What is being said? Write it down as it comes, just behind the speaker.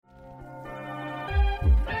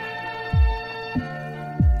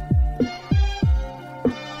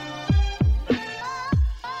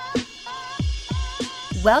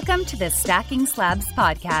Welcome to the Stacking Slabs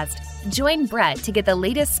podcast. Join Brett to get the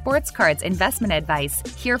latest sports cards investment advice,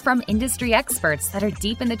 hear from industry experts that are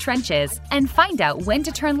deep in the trenches, and find out when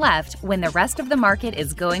to turn left when the rest of the market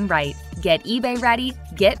is going right. Get eBay ready,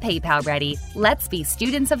 get PayPal ready. Let's be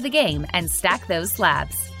students of the game and stack those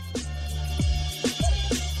slabs.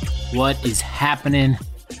 What is happening?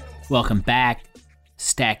 Welcome back.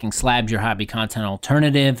 Stacking Slabs, your hobby content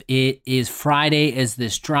alternative. It is Friday as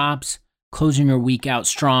this drops, closing your week out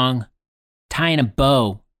strong, tying a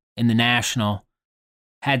bow in the National.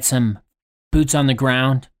 Had some boots on the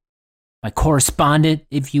ground. My correspondent,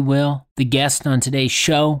 if you will, the guest on today's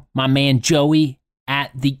show, my man Joey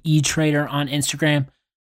at the E-Trader on Instagram.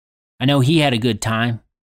 I know he had a good time.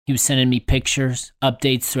 He was sending me pictures,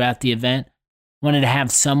 updates throughout the event. Wanted to have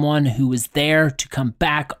someone who was there to come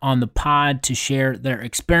back on the pod to share their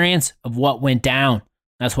experience of what went down.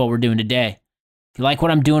 That's what we're doing today. If you like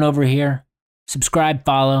what I'm doing over here, subscribe,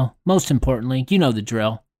 follow. Most importantly, you know the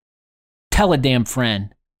drill. Tell a damn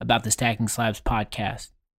friend about the Stacking Slabs podcast.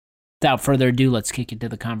 Without further ado, let's kick into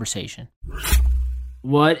the conversation.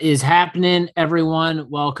 What is happening, everyone?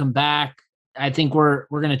 Welcome back. I think we're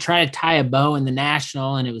going to try to tie a bow in the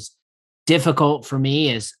National, and it was difficult for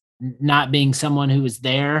me as not being someone who was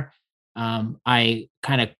there. I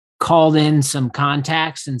kind of called in some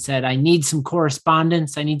contacts and said, I need some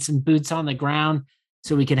correspondence. I need some boots on the ground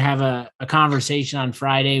so we can have a conversation on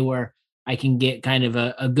Friday where I can get kind of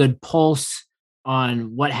a good pulse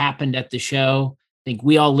on what happened at the show. I think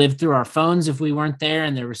we all lived through our phones if we weren't there,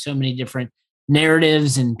 and there were so many different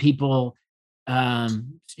narratives and people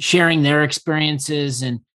sharing their experiences,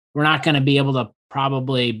 and we're not going to be able to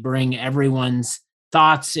probably bring everyone's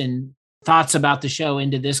thoughts about the show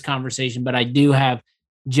into this conversation, but I do have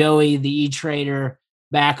Joey, the E-Trader,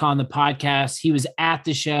 back on the podcast. He was at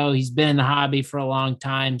the show. He's been in the hobby for a long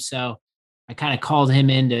time, so I kind of called him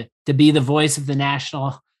in to be the voice of the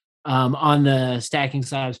National on the Stacking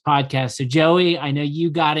Slabs podcast. So Joey, I know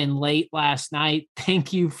you got in late last night.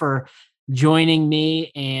 Thank you for joining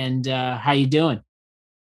me, and how you doing?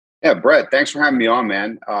 Yeah, Brett, thanks for having me on,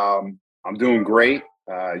 man. I'm doing great.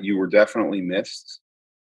 You were definitely missed.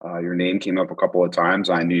 Your name came up a couple of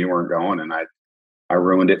times. I knew you weren't going, and I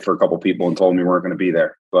ruined it for a couple of people and told them you weren't going to be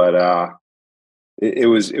there. But it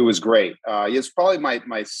was great. It's probably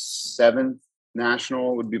my seventh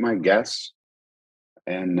National would be my guess,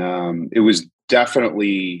 and it was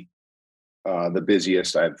definitely the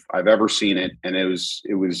busiest I've ever seen it, and it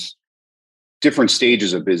was different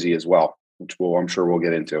stages of busy as well, which I'm sure we'll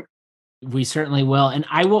get into. We certainly will. And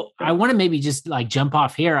I want to maybe just like jump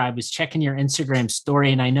off here. I was checking your Instagram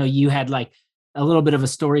story, and I know you had like a little bit of a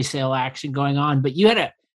story sale action going on, but you had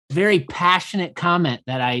a very passionate comment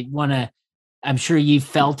that I'm sure you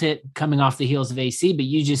felt it coming off the heels of AC, but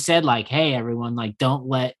you just said like, hey, everyone, like, don't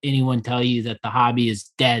let anyone tell you that the hobby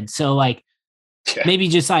is dead. So like, maybe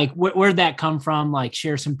just like, where'd that come from? Like,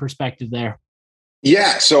 share some perspective there.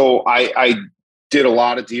 Yeah. So I did a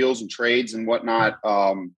lot of deals and trades and whatnot,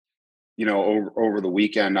 over the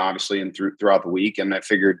weekend, obviously, and throughout the week. And I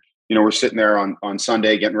figured, we're sitting there on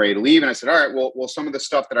Sunday getting ready to leave. And I said, all right, well, some of the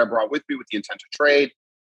stuff that I brought with me with the intent to trade,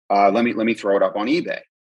 let me throw it up on eBay.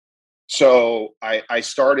 So I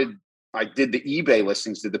did the eBay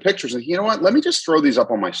listings, did the pictures, and you know what? Let me just throw these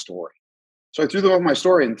up on my story. So I threw them up on my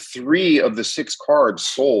story, and 3 of the 6 cards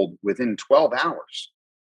sold within 12 hours,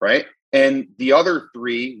 right? And the other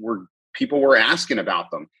 3 people were asking about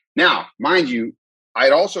them. Now, mind you,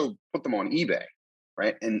 I'd also put them on eBay,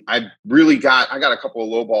 right? And I got a couple of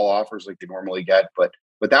lowball offers like you normally get, but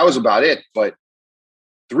that was about it. But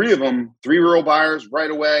 3 of them, 3 real buyers right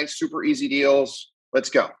away, super easy deals. Let's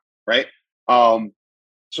go, right?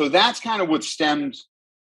 So that's kind of what stemmed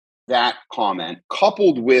that comment,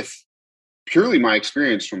 coupled with purely my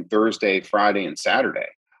experience from Thursday, Friday, and Saturday.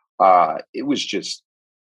 There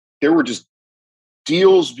were just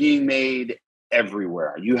deals being made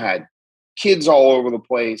everywhere. You had kids all over the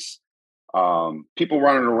place, people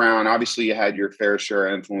running around. Obviously, you had your fair share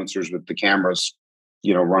of influencers with the cameras,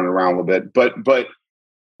 running around a little bit. But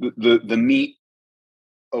the meat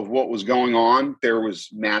of what was going on, there was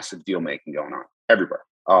massive deal making going on everywhere.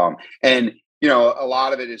 And a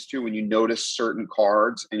lot of it is too when you notice certain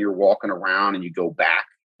cards and you're walking around and you go back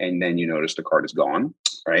and then you notice the card is gone.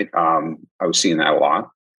 Right? I was seeing that a lot,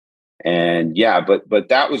 and yeah, but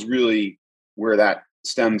that was really where that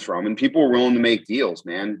stems from, and people were willing to make deals,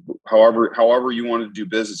 man. However you wanted to do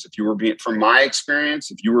business. From my experience,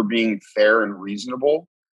 if you were being fair and reasonable,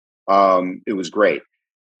 it was great.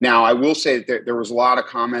 Now, I will say that there was a lot of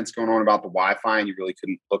comments going on about the Wi-Fi, and you really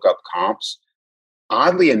couldn't look up comps.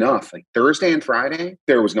 Oddly enough, like Thursday and Friday,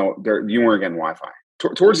 you weren't getting Wi-Fi.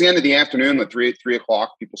 towards the end of the afternoon, at 3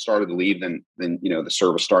 o'clock, people started to leave. Then the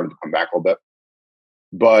service started to come back a little bit.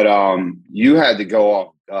 But you had to go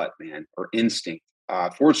off gut, man, or instinct.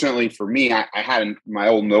 Fortunately for me, I had my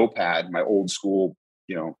old notepad, my old school,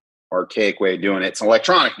 archaic way of doing it. It's an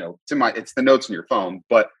electronic note. It's the notes in your phone,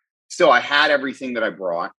 but still, I had everything that I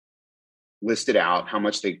brought listed out, how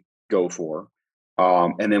much they go for,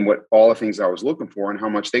 and then what all the things I was looking for and how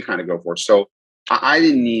much they kind of go for. So I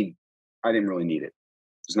didn't really need it.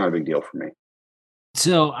 It's not a big deal for me.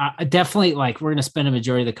 So definitely, we're going to spend a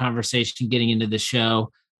majority of the conversation getting into the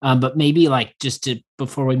show, but maybe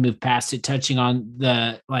before we move past it, touching on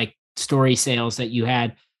the story sales that you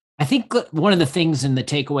had. I think one of the things and the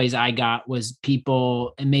takeaways I got was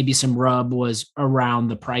people, and maybe some rub was around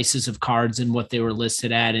the prices of cards and what they were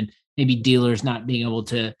listed at, and maybe dealers not being able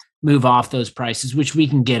to move off those prices, which we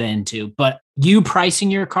can get into. But you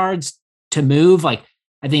pricing your cards to move, I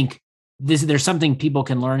think there's something people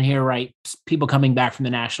can learn here, right? People coming back from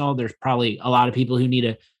the National, there's probably a lot of people who need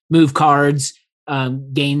to move cards,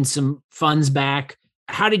 gain some funds back.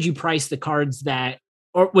 How did you price the cards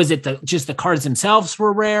or was it just the cards themselves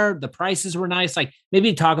were rare, the prices were nice?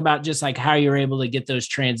 Maybe talk about just how you're able to get those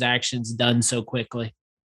transactions done so quickly.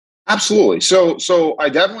 Absolutely. So I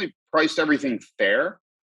definitely priced everything fair,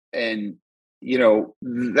 and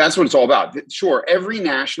that's what it's all about. Sure,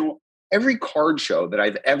 every card show that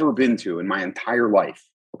I've ever been to in my entire life,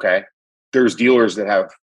 okay, there's dealers that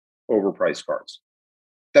have overpriced cards.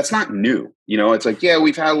 That's not new. It's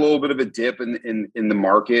we've had a little bit of a dip in the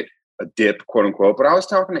market, a dip, quote unquote. But I was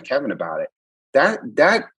talking to Kevin about it.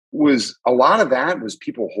 That was a lot of that was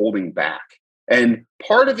people holding back. And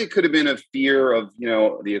part of it could have been a fear of,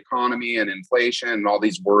 the economy and inflation and all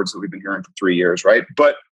these words that we've been hearing for 3 years, right?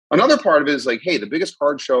 But another part of it is hey, the biggest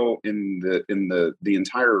card show in the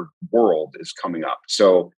entire world is coming up.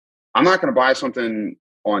 So I'm not going to buy something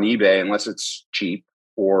on eBay unless it's cheap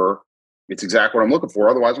or it's exactly what I'm looking for.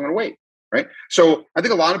 Otherwise, I'm going to wait, right? So I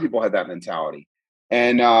think a lot of people had that mentality.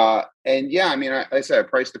 And yeah, I mean, I said I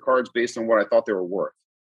priced the cards based on what I thought they were worth.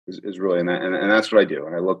 Is really, and that's what I do.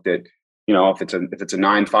 And I looked at, if it's a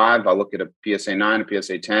 9.5, I look at a PSA 9, a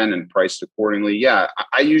PSA 10, and priced accordingly. Yeah,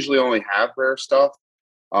 I usually only have rare stuff,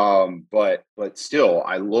 but still,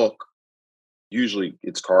 I look. Usually,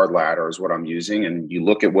 it's Card Ladder is what I'm using, and you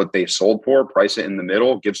look at what they sold for, price it in the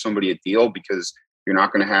middle, give somebody a deal because you're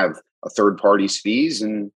not going to have a third party's fees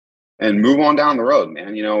and move on down the road,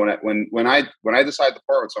 man. When I decide to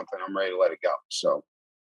part with something, I'm ready to let it go. So.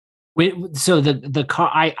 So the car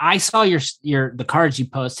I saw the cards you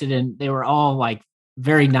posted, and they were all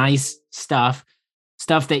very nice stuff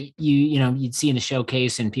that you'd see in a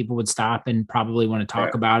showcase and people would stop and probably want to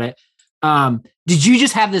talk about it. Did you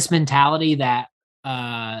just have this mentality that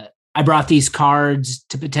I brought these cards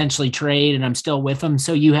to potentially trade and I'm still with them?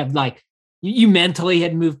 So you have you mentally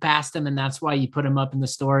had moved past them and that's why you put them up in the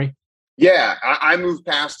story? Yeah, I moved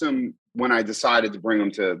past them when I decided to bring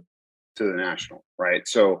them to the National, right?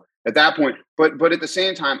 So at that point, but at the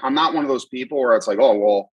same time, I'm not one of those people where it's oh,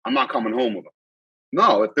 well, I'm not coming home with them.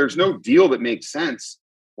 No, if there's no deal that makes sense,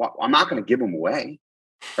 well, I'm not going to give them away,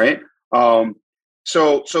 right?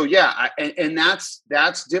 So yeah, and that's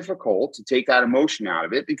difficult to take that emotion out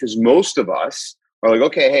of it because most of us are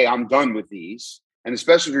okay, hey, I'm done with these, and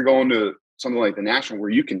especially if you're going to something like the National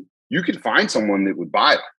where you can find someone that would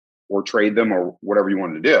buy them or trade them or whatever you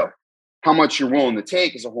wanted to do. How much you're willing to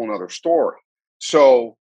take is a whole nother story.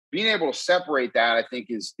 So being able to separate that, I think,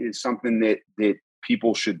 is something that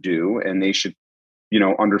people should do, and they should,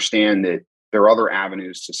 understand that there are other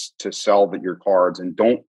avenues to sell your cards, and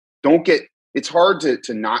don't get. It's hard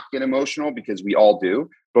to not get emotional because we all do,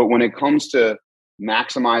 but when it comes to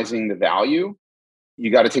maximizing the value,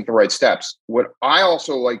 you got to take the right steps. What I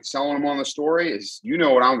also like selling them on the story is,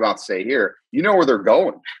 what I'm about to say here. You know where they're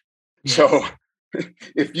going, yes. So.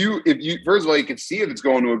 If you first of all, you can see if it's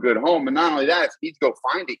going to a good home, but not only that, if you need to go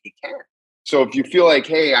find it, you can. So if you feel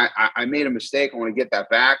hey, I made a mistake, I want to get that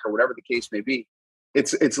back, or whatever the case may be,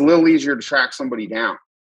 it's a little easier to track somebody down.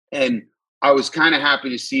 And I was kind of happy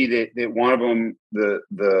to see that one of them, the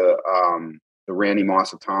Randy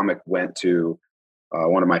Moss Atomic, went to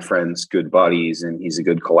one of my friend's good buddies, and he's a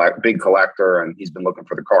big collector, and he's been looking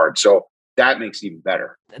for the card. So that makes it even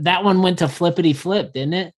better. That one went to Flippity Flip,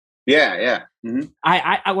 didn't it? Yeah. Mm-hmm.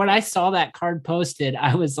 I when I saw that card posted,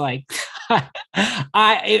 I was you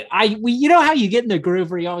know how you get in the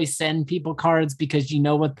groove where you always send people cards because you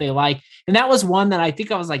know what they like, and that was one that I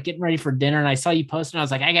think I was getting ready for dinner, and I saw you post, and I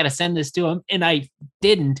was I got to send this to him, and I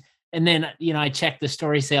didn't, and then I checked the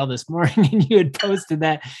story sale this morning, and you had posted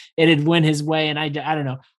that it had went his way, and I don't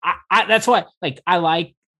know, I that's what I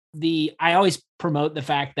like I always promote the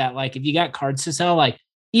fact that like if you got cards to sell, like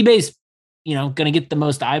eBay's, going to get the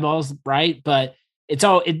most eyeballs, right? But it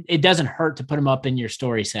doesn't hurt to put them up in your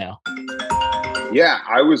story sale. Yeah,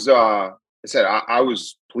 I was I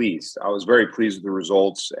was pleased. I was very pleased with the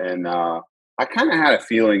results, and I kind of had a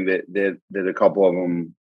feeling that a couple of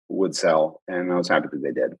them would sell, and I was happy that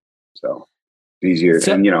they did. So easier,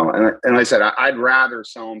 So, and and like I said, I'd rather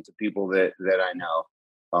sell them to people that I know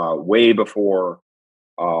way before,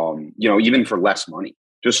 even for less money,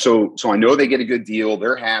 just so I know they get a good deal,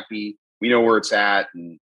 they're happy, we know where it's at,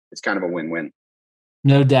 and it's kind of a win-win.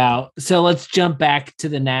 no doubt. So let's jump back to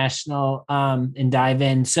the national and dive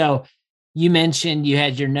in. So you mentioned you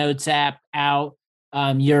had your notes app out.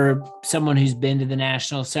 You're someone who's been to the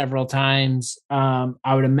national several times. I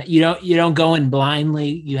would you don't go in blindly.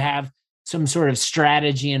 You have some sort of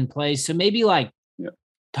strategy in place. So maybe like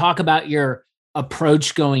talk about your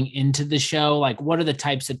approach going into the show. Like what are the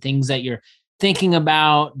types of things that you're thinking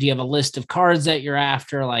about? Do you have a list of cards that you're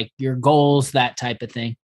after, like your goals, that type of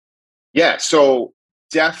thing? Yeah, so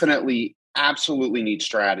definitely, absolutely need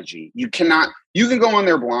strategy. You can go on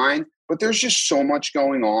there blind, but there's just so much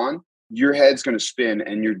going on. Your head's going to spin,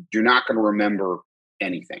 and you're not going to remember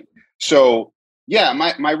anything. So yeah,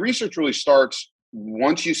 my research really starts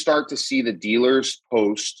once you start to see the dealers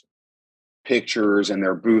post pictures and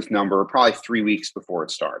their booth number, probably 3 weeks before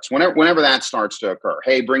it starts. Whenever that starts to occur,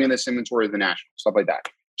 hey, bring in this inventory to the national, stuff like that.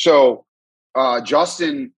 So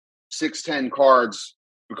Justin 610 Cards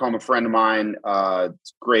become a friend of mine.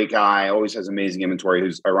 Great guy, always has amazing inventory.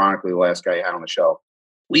 Who's ironically the last guy I had on the show.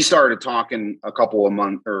 We started talking a couple of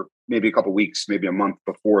months, or maybe a couple of weeks, maybe a month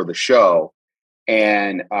before the show,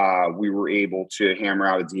 and we were able to hammer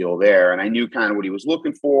out a deal there. And I knew kind of what he was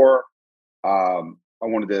looking for. I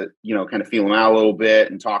wanted to, kind of feel him out a little bit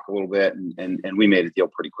and talk a little bit, and we made a deal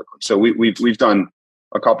pretty quickly. So we've done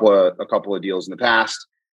a couple of deals in the past.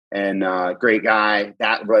 And great guy.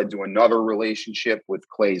 That led to another relationship with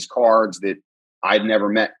Clay's Cards that I'd never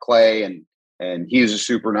met Clay, and he's a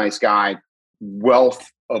super nice guy, wealth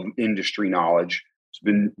of industry knowledge. He's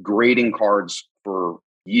been grading cards for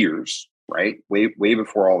years, right? Way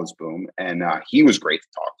before all this boom, and he was great to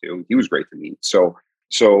talk to. He was great to meet. So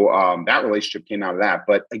that relationship came out of that.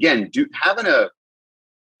 But again, having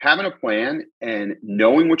a plan and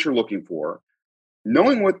knowing what you're looking for,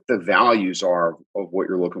 knowing what the values are of what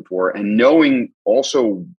you're looking for, and knowing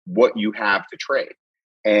also what you have to trade.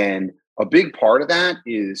 And a big part of that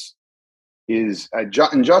is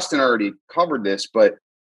and Justin already covered this, but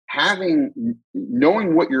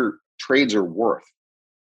knowing what your trades are worth,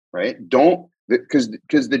 right? Because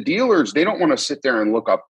the dealers, they don't want to sit there and look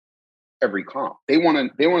up every comp. They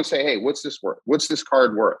want to say, hey, what's this worth? What's this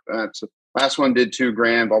card worth? That's last one did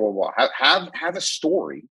 $2,000, blah, blah, blah. Have a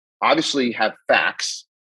story. Obviously have facts,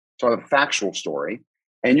 so have a factual story,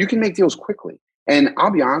 and you can make deals quickly. And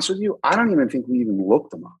I'll be honest with you, I don't even think we even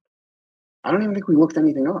looked them up. I don't even think we looked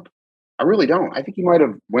anything up. I really don't. I think he might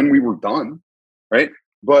have when we were done, right?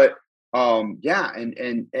 But yeah,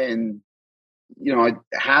 and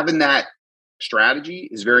having that strategy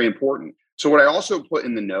is very important. So what I also put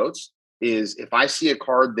in the notes is if I see a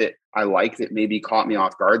card that I like that maybe caught me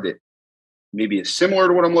off guard, that maybe is similar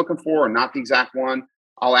to what I'm looking for or not the exact one,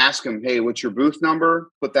 I'll ask them, hey, what's your booth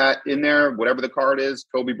number? Put that in there, whatever the card is,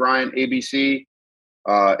 Kobe Bryant, ABC,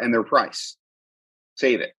 and their price.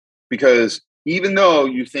 Save it. Because even though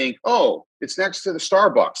you think, oh, it's next to the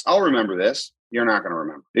Starbucks, I'll remember this, you're not going to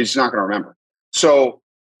remember. It's not going to remember. So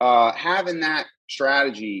having that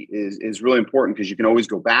strategy is really important because you can always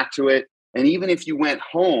go back to it. And even if you went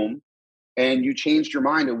home and you changed your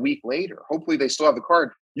mind a week later, hopefully they still have the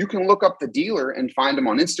card. You can look up the dealer and find them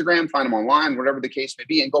on Instagram, find them online, whatever the case may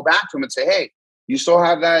be, and go back to them and say, hey, you still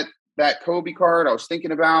have that Kobe card? I was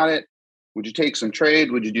thinking about it. Would you take some trade?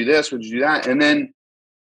 Would you do this? Would you do that? And then,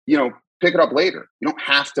 pick it up later. You don't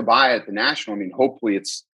have to buy it at the national. I mean, hopefully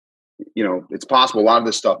it's possible. A lot of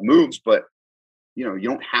this stuff moves, but you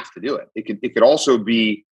don't have to do it. It could also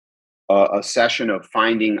be a session of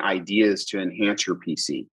finding ideas to enhance your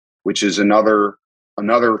PC, which is another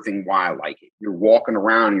thing why I like it. You're walking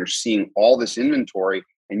around and you're seeing all this inventory.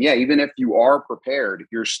 And yeah, even if you are prepared,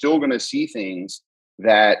 you're still going to see things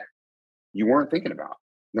that you weren't thinking about.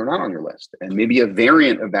 They're not on your list. And maybe a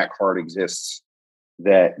variant of that card exists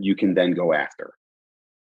that you can then go after.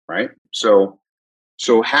 Right. So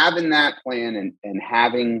having that plan and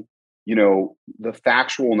having, the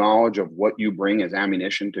factual knowledge of what you bring as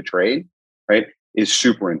ammunition to trade, right, is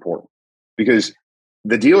super important because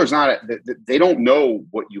the dealer's they don't know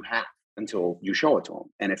what you have until you show it to them.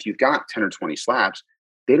 And if you've got 10 or 20 slabs,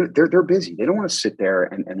 they're busy. They don't want to sit there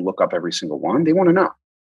and look up every single one. They want to know.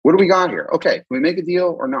 What do we got here? Okay, can we make a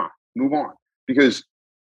deal or not? Move on. Because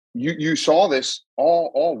you saw this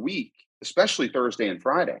all week, especially Thursday and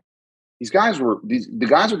Friday. The guys with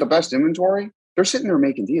the best inventory, they're sitting there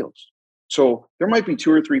making deals. So there might be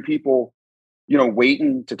 2 or 3 people,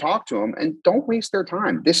 waiting to talk to them, and don't waste their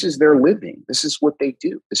time. This is their living. This is what they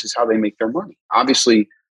do. This is how they make their money. Obviously,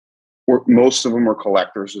 most of them are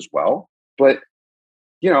collectors as well, but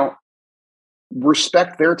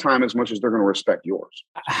respect their time as much as they're going to respect yours.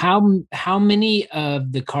 How many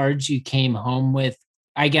of the cards you came home with,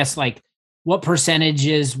 I guess, like what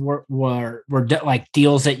percentages were like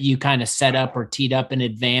deals that you kind of set up or teed up in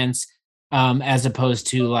advance, as opposed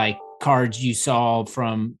to like cards you saw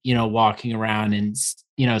from, walking around and,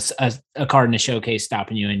 a card in a showcase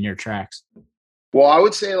stopping you in your tracks? Well, I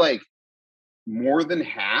would say like more than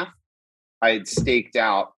half I had staked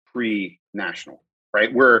out pre-national,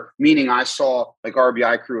 right? Meaning I saw like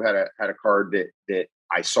RBI Crew had a card that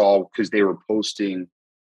I saw because they were posting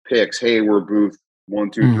pics. Hey, we're booth 1,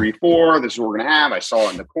 2, 3, 4. This is what we're gonna have. I saw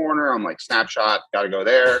it in the corner. I'm like, snapshot, got to go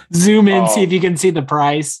there. Zoom in, see if you can see the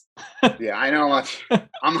price. Yeah, I know.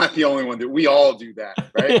 I'm not the only one. That we all do that,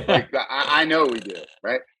 right? Yeah. Like I know we do,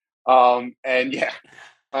 right? And yeah.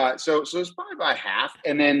 So it's probably about half.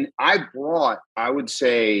 And then I brought, I would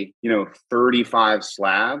say, 35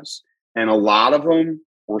 slabs, and a lot of them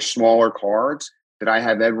were smaller cards that I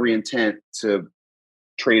have every intent to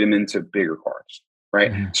trade them into bigger cards.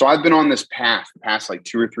 Right. Mm-hmm. So I've been on this path the past like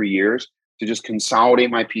 2 or 3 years to just consolidate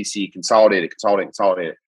my PC, consolidate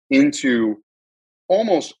it into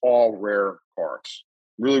almost all rare cards,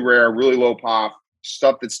 really rare, really low pop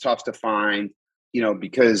stuff that's tough to find,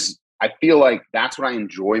 because I feel like that's what I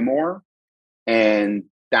enjoy more. And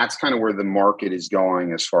that's kind of where the market is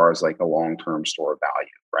going as far as like a long-term store value.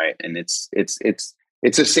 Right. And it's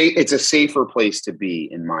a safer place to be,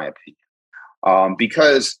 in my opinion,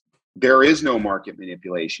 because there is no market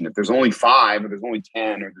manipulation. If there's only 5 or there's only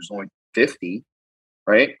 10 or there's only 50,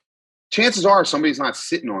 right? Chances are somebody's not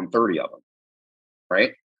sitting on 30 of them,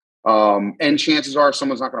 right? And chances are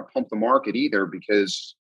someone's not going to pump the market either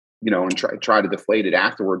because, and try to deflate it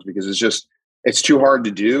afterwards, because it's too hard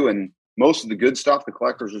to do. And most of the good stuff, the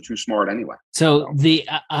collectors are too smart anyway. So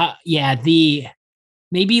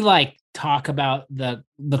maybe like talk about the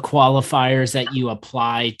qualifiers that you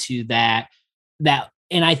apply to that.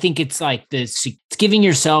 And I think it's like it's giving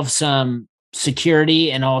yourself some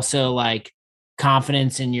security and also like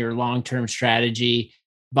confidence in your long-term strategy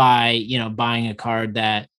by, buying a card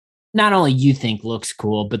that not only you think looks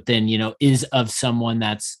cool, but then, is of someone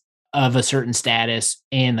that's of a certain status,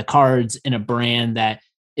 and the card's in a brand that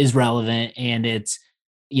is relevant, and it's,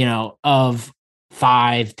 of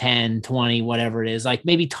 5, 10, 20, whatever it is. Like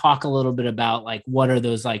maybe talk a little bit about like, what are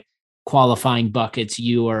those like qualifying buckets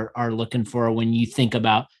you are looking for when you think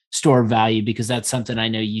about store value, because that's something I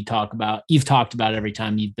know you've talked about every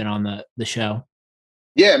time you've been on the show.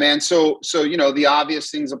 Yeah, man. So the obvious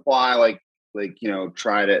things apply, like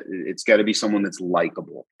it's got to be someone that's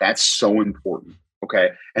likable. That's so important. Okay.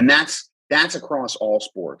 And that's across all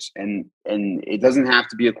sports, and it doesn't have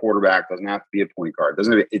to be a quarterback, doesn't have to be a point guard,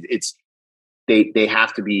 they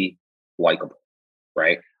have to be likable.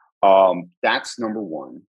 Right. That's number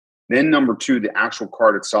one. Then number 2, the actual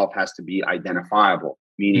card itself has to be identifiable,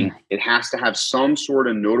 meaning it has to have some sort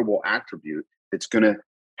of notable attribute that's going to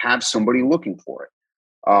have somebody looking for it.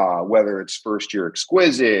 Whether it's first year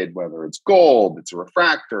exquisite, whether it's gold, it's a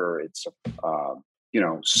refractor, it's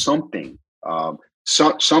something,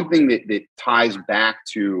 something that ties back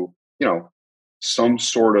to some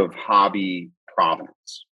sort of hobby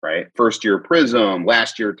provenance, right? First year Prism,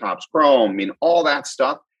 last year Topps Chrome. I mean, all that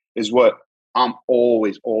stuff is what I'm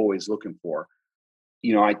always looking for.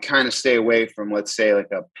 I kind of stay away from, let's say,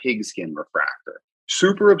 like a pigskin refractor,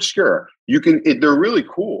 super obscure. They're really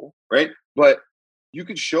cool, right? But you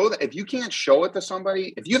could show that. If you can't show it to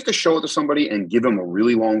somebody, if you have to show it to somebody and give them a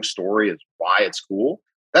really long story as why it's cool,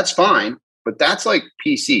 that's fine. But that's like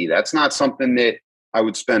PC. That's not something that I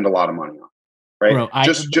would spend a lot of money on. Right. Bro,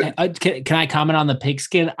 can I comment on the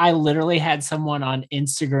pigskin? I literally had someone on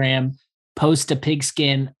Instagram post a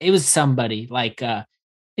pigskin. It was somebody like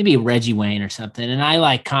maybe Reggie Wayne or something. And I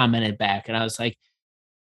like commented back and I was like,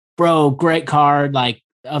 bro, great card. Like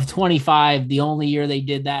of 25, the only year they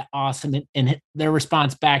did that, awesome. And their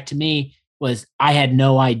response back to me was, I had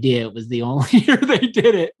no idea it was the only year they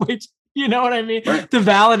did it, which, you know what I mean? Right. To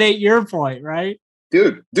validate your point, right?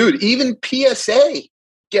 Dude, even PSA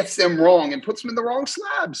gets them wrong and puts them in the wrong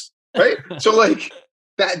slabs, right? So like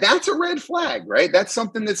that's a red flag, right? That's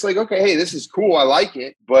something that's like, okay, hey, this is cool. I like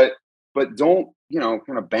it, but don't,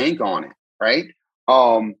 kind of bank on it, right?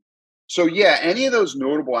 So yeah, any of those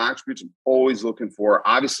notable attributes I'm always looking for.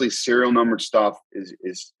 Obviously, serial numbered stuff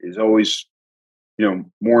is always,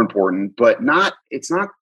 more important, but it's not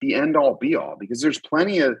the end all be all, because there's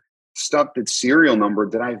plenty of stuff that's serial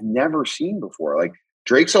numbered that I've never seen before. Like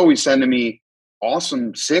Drake's always sending me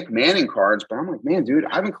awesome, sick Manning cards, but I'm like, man, dude,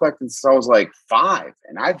 I've been collecting since I was like 5,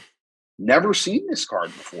 and I've never seen this card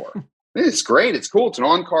before. It's great. It's cool. It's an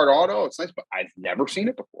on-card auto. It's nice, but I've never seen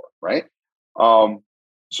it before, right?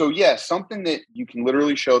 So yeah, something that you can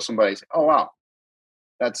literally show somebody, say, oh wow,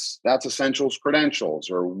 that's Essentials credentials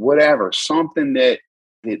or whatever. Something that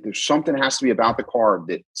there's something has to be about the card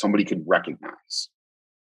that somebody could recognize.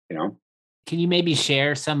 Can you maybe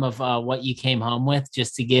share some of what you came home with,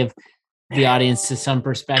 just to give the audience to some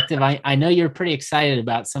perspective? I know you're pretty excited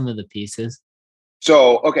about some of the pieces.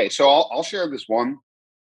 So I'll share this one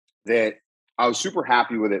that I was super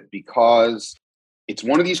happy with it, because it's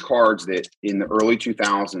one of these cards that in the early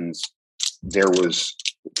 2000s, there was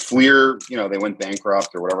Fleer, they went bankrupt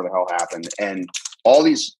or whatever the hell happened. And all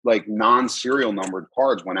these like non-serial numbered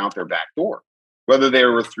cards went out their back door, whether they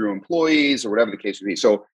were through employees or whatever the case would be.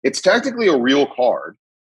 So it's technically a real card,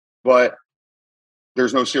 but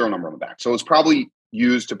there's no serial number on the back. So it's probably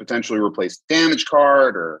used to potentially replace a damaged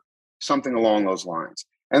card or something along those lines.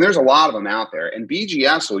 And there's a lot of them out there, and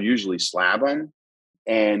BGS will usually slab them,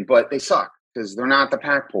 but they suck because they're not the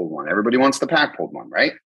pack pulled one. Everybody wants the pack pulled one,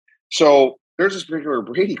 right? So there's this particular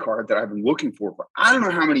Brady card that I've been looking for I don't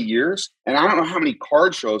know how many years, and I don't know how many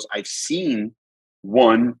card shows I've seen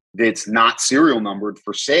one that's not serial numbered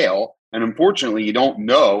for sale. And unfortunately, you don't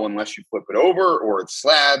know unless you flip it over or it's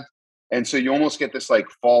slabbed. And so you almost get this like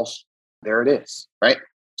false, there it is, right?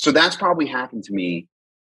 So that's probably happened to me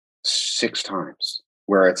 6 times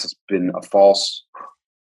where it's been a false,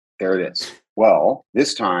 there it is. Well,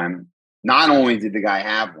 this time, not only did the guy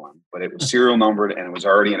have one, but it was serial numbered and it was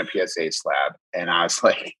already in a PSA slab. And I was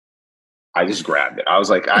like, I just grabbed it. I was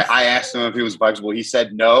like, I asked him if he was flexible. He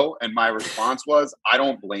said no. And my response was, I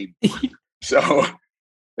don't blame you. So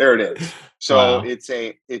there it is. So wow. It's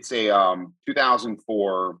a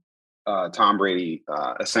 2004 Tom Brady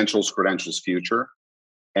Essentials Credentials Future,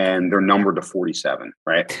 and they're numbered to 47,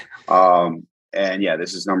 right? And yeah,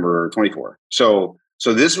 this is number 24. So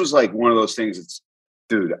this was like one of those things. It's,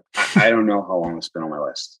 dude, I don't know how long it's been on my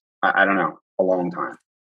list. I don't know, a long time,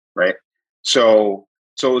 right? So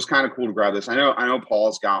it was kind of cool to grab this. I know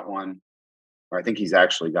Paul's got one, or I think he's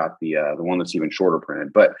actually got the one that's even shorter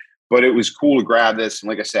printed. But it was cool to grab this, and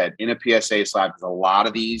like I said, in a PSA slab, because a lot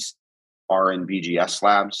of these are in BGS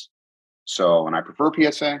slabs. So, and I prefer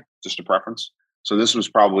PSA, just a preference. So this was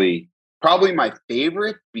probably my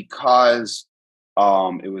favorite because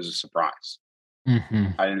it was a surprise. Mm-hmm.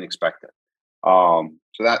 I didn't expect it. So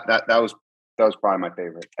that was probably my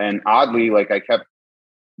favorite. And oddly, like I kept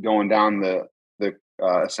going down the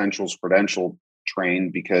Essentials credential train,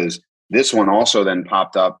 because this one also then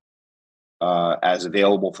popped up as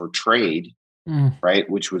available for trade, right?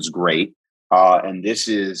 Which was great. And this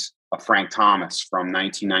is a Frank Thomas from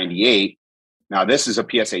 1998. Now this is a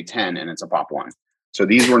PSA 10 and it's a Pop 1. So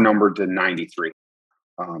these were numbered to 93.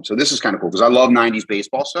 So this is kind of cool because I love 90s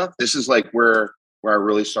baseball stuff. This is like where I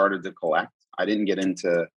really started to collect. I didn't get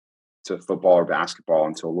into football or basketball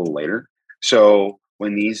until a little later. So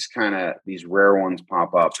when these rare ones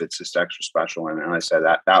pop up, it's just extra special. And I said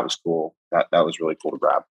that was cool. That was really cool to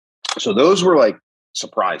grab. So those were like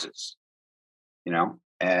surprises, and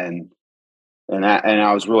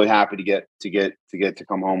I was really happy to get to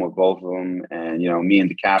come home with both of them. And me and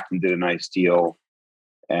the captain did a nice deal.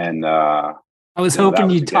 And I was hoping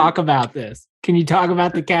you'd talk about this. Can you talk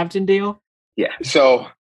about the captain deal? Yeah. So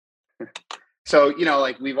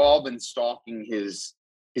like we've all been stalking his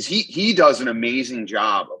he does an amazing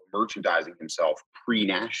job of merchandising himself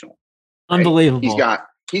pre-national. Right? Unbelievable.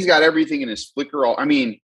 He's got everything in his Flickr.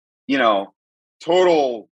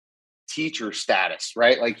 Total teacher status,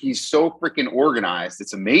 right? Like he's so freaking organized.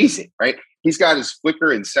 It's amazing, right? He's got his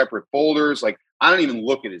Flickr in separate folders. Like I don't even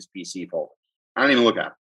look at his PC folder. I don't even look at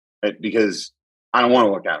it, right? Because I don't want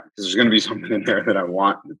to look at it because there's going to be something in there that I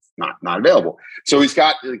want that's not available. So he's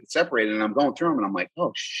got like separated, and I'm going through them, and I'm like,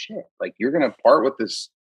 oh shit! Like you're going to part with this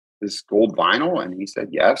gold vinyl? And he said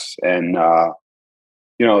yes, and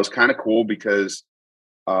it's kind of cool because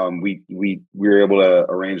we were able to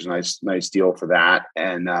arrange a nice deal for that,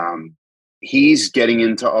 and he's getting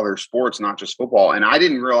into other sports, not just football. And I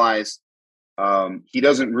didn't realize he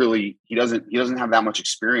doesn't have that much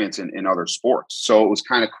experience in other sports. So it was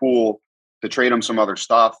kind of cool to trade him some other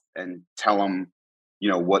stuff and tell him,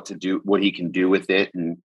 what to do, what he can do with it,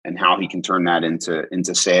 and how he can turn that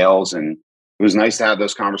into sales. And it was nice to have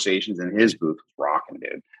those conversations. And his booth was rocking,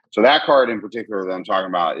 dude. So that card in particular that I'm talking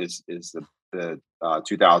about is the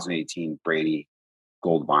 2018 Brady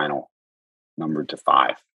gold vinyl, numbered to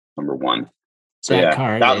 5, number 1. So that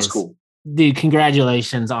card that was cool. Dude,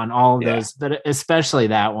 congratulations on all of those, but especially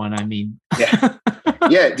that one. I mean,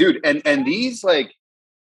 yeah, dude. And these, like,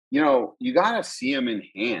 you know, you got to see them in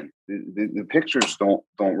hand. The pictures don't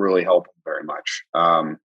really help very much.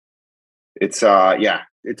 It's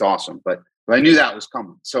awesome. But I knew that was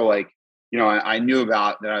coming. So, like, you know, I knew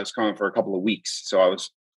about that I was coming for a couple of weeks. So it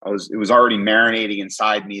was already marinating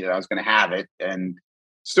inside me that I was going to have it, and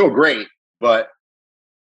still great. But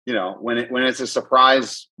you know, when it's a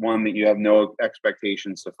surprise one that you have no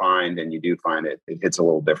expectations to find, and you do find it, it hits a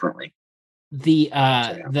little differently. The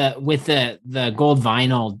gold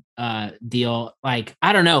vinyl deal, like,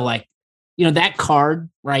 I don't know, like, you know, that card,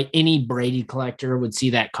 right? Any Brady collector would see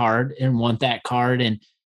that card and want that card. And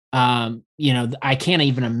you know, I can't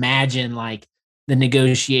even imagine like the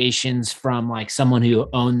negotiations from like someone who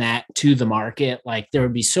owned that to the market. Like, there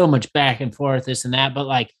would be so much back and forth, this and that. But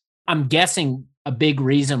like, I'm guessing a big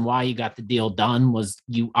reason why you got the deal done was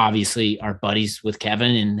you obviously are buddies with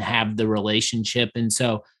Kevin and have the relationship. And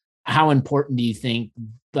so how important do you think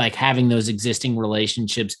like having those existing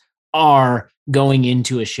relationships are going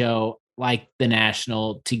into a show like the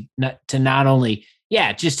National to not only,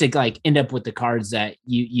 just to like end up with the cards that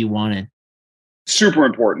you wanted? Super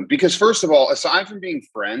important, because first of all, aside from being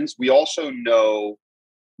friends, we also know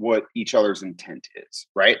what each other's intent is,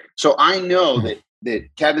 right? So I know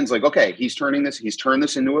that Kevin's like, okay, he's turned this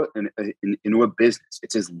into a business.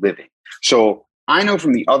 It's his living. So I know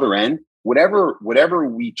from the other end, whatever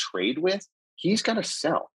we trade with, he's got to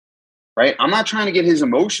sell, right? I'm not trying to get his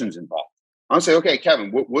emotions involved. I'll say, okay,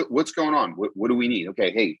 Kevin, what's going on? What do we need?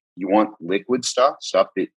 Okay, hey, you want liquid stuff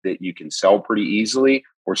that you can sell pretty easily,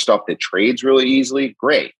 or stuff that trades really easily?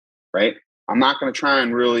 Great, right? I'm not going to try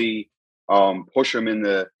and really push him in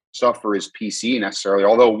the stuff for his PC necessarily,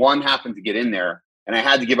 although one happened to get in there and I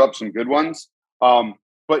had to give up some good ones.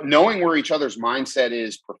 But knowing where each other's mindset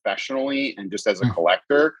is professionally and just as a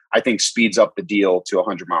collector, I think speeds up the deal to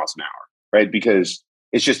 100 miles an hour, right? Because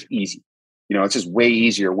it's just easy. You know, it's just way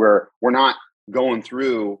easier where we're not going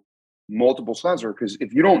through multiple slabs. Because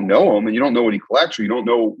if you don't know him and you don't know what he collects, or you don't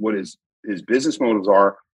know what his business motives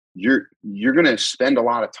are, you're going to spend a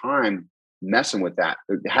lot of time messing with that,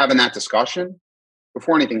 having that discussion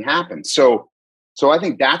before anything happens. So I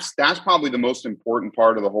think that's probably the most important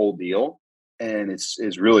part of the whole deal. And it's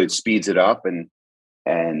really, it speeds it up, and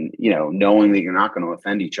you know, knowing that you're not going to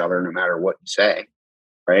offend each other no matter what you say,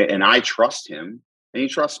 right? And I trust him and he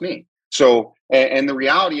trusts me. So, and the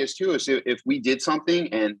reality is too, is if we did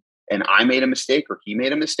something and I made a mistake or he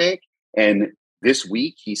made a mistake, and this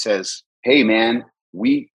week he says, hey man,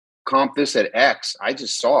 we comp this at X, I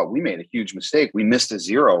just saw it, we made a huge mistake, we missed a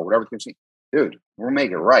 0 or whatever, dude, we'll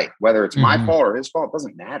make it right. Whether it's my fault or his fault, it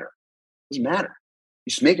doesn't matter. You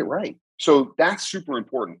just make it right. So that's super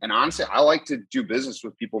important. And honestly, I like to do business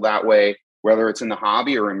with people that way, whether it's in the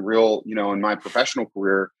hobby or in real, you know, in my professional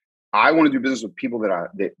career. I want to do business with people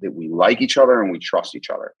that we like each other and we trust each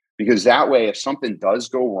other, because that way, if something does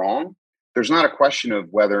go wrong, there's not a question of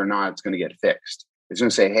whether or not it's going to get fixed. It's going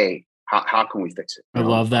to say, hey, how can we fix it? I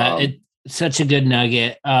love that. It's such a good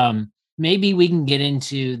nugget. Maybe we can get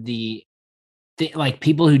into the like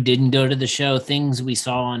people who didn't go to the show, things we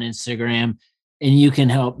saw on Instagram, and you can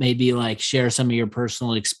help maybe like share some of your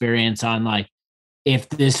personal experience on like if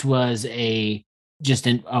this was just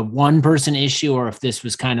a one person issue, or if this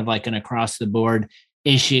was kind of like an across the board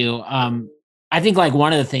issue. I think like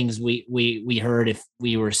one of the things we heard if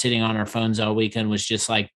we were sitting on our phones all weekend was just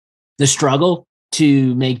like the struggle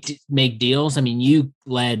to make deals. I mean, you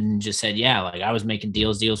led and just said, yeah, like I was making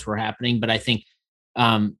deals were happening. But I think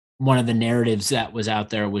one of the narratives that was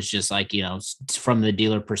out there was just like, you know, from the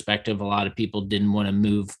dealer perspective, a lot of people didn't want to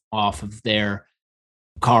move off of their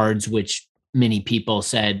cards, which many people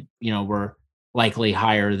said, you know, were likely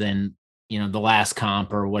higher than, you know, the last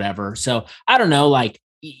comp or whatever. So I don't know, like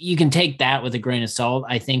you can take that with a grain of salt,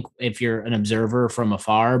 I think, if you're an observer from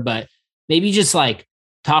afar, but maybe just like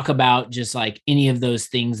talk about just like any of those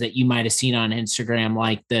things that you might have seen on Instagram,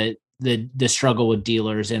 like the struggle with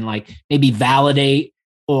dealers, and like maybe validate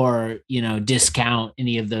or, you know, discount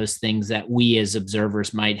any of those things that we as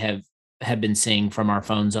observers might have been seeing from our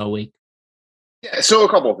phones all week. Yeah. So a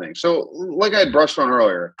couple of things. So like I had brushed on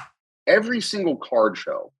earlier, every single card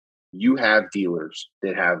show, you have some dealers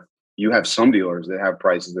that have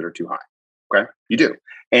prices that are too high. Okay. You do.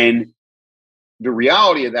 And the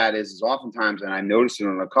reality of that is oftentimes, and I noticed it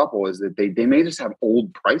on a couple, is that they may just have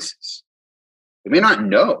old prices. They may not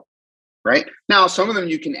know. right? Now, some of them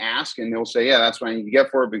you can ask and they'll say, yeah, that's what I need to get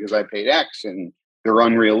for it because I paid X, and they're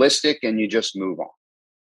unrealistic, and you just move on,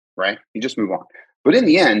 right? You just move on. But in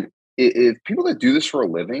the end, if people that do this for a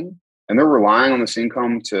living and they're relying on this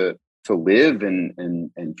income to live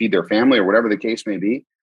and feed their family or whatever the case may be,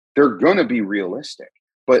 they're going to be realistic.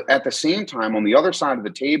 But at the same time, on the other side of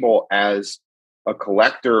the table, as a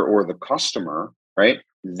collector or the customer, right?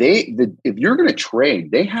 If you're going to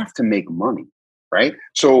trade, they have to make money, right?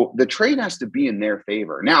 So the trade has to be in their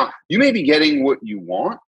favor. Now, you may be getting what you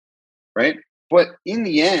want, right? But in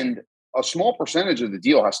the end, a small percentage of the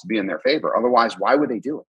deal has to be in their favor. Otherwise, why would they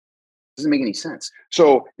do it? It doesn't make any sense.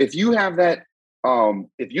 So if you have that,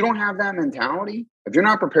 if you don't have that mentality, if you're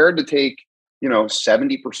not prepared to take,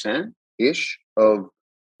 70% ish of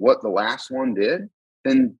what the last one did,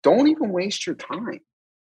 then don't even waste your time.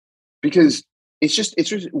 Because it's just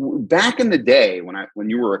back in the day when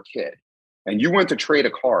you were a kid and you went to trade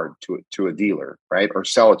a card to a dealer, right? Or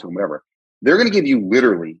sell it to them, whatever, they're going to give you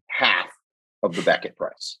literally half of the Beckett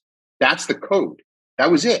price. That's the code.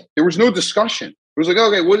 That was it. There was no discussion. It was like,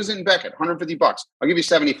 okay, what is it in Beckett? $150. I'll give you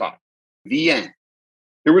 75. The end.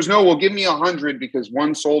 There was no, well, give me 100 because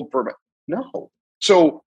one sold for, no.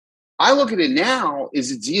 So I look at it now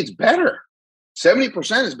it's better.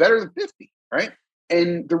 70% is better than 50, right?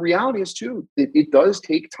 And the reality is too, it does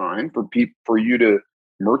take time for you to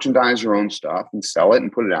merchandise your own stuff and sell it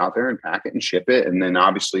and put it out there and pack it and ship it. And then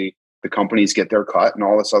obviously the companies get their cut and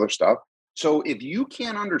all this other stuff. So if you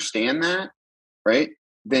can't understand that, right,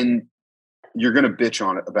 then you're going to bitch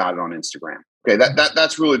about it on Instagram. Okay.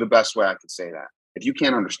 That's really the best way I could say that. If you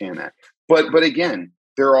can't understand that, but again,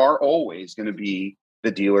 there are always going to be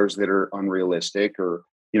the dealers that are unrealistic or,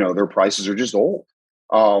 their prices are just old.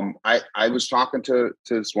 I was talking to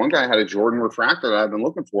this one guy, had a Jordan refractor that I've been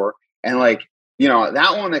looking for. And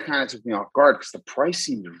that one that kind of took me off guard because the price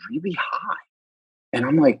seemed really high. And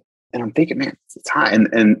I'm like, and I'm thinking, man, it's high.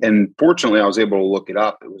 And fortunately I was able to look it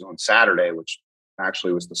up. It was on Saturday, which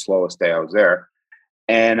actually was the slowest day I was there.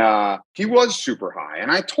 And he was super high.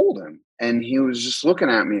 And I told him, and he was just looking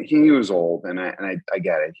at me. He was old, and I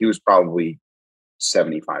get it. He was probably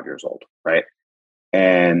 75 years old, right?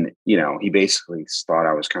 And, he basically thought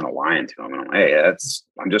I was kind of lying to him. And I'm like, hey,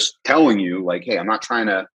 I'm just telling you, like, hey, I'm not trying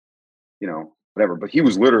to, whatever. But he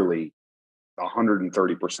was literally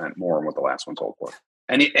 130% more than what the last one sold for.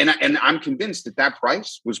 And I'm convinced that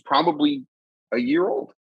price was probably a year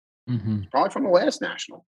old. Mm-hmm. Probably from the last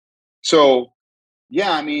national. So,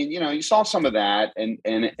 yeah, I mean, you saw some of that. And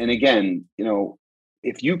again,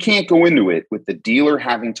 if you can't go into it with the dealer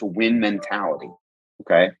having to win mentality,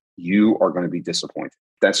 okay, you are going to be disappointed.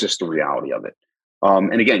 That's just the reality of it.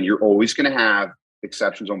 And again, you're always going to have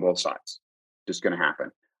exceptions on both sides. Just going to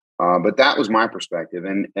happen. But that was my perspective.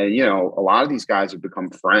 And, a lot of these guys have become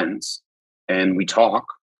friends, and we talk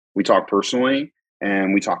personally,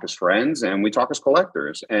 and we talk as friends, and we talk as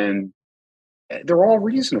collectors, and they're all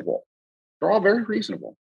reasonable. They're all very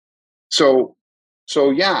reasonable. So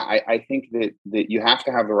yeah, I think that you have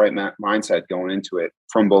to have the right mindset going into it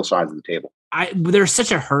from both sides of the table. There's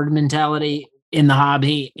such a herd mentality in the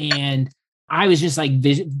hobby, and I was just like,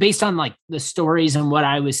 based on like the stories and what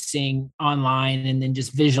I was seeing online, and then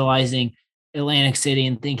just visualizing Atlantic City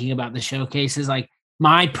and thinking about the showcases, like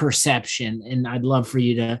my perception, and I'd love for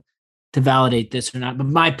you to validate this or not, but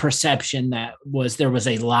my perception there was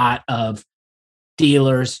a lot of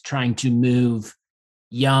dealers trying to move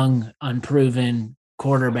young, unproven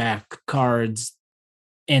quarterback cards.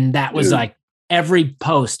 And that was like every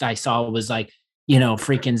post I saw was like,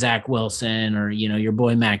 freaking Zach Wilson or, your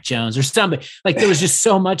boy Mac Jones or somebody. Like there was just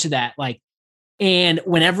so much of that. Like, and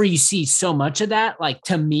whenever you see so much of that, like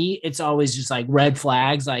to me, it's always just like red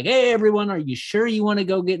flags. Like, hey, everyone, are you sure you want to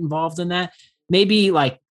go get involved in that? Maybe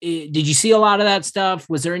like, did you see a lot of that stuff?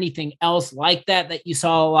 Was there anything else like that you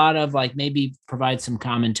saw a lot of? Like maybe provide some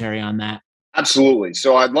commentary on that. Absolutely.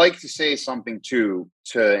 So I'd like to say something too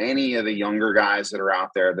to any of the younger guys that are out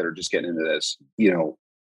there that are just getting into this.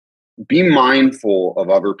 Be mindful of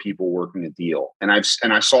other people working a deal. And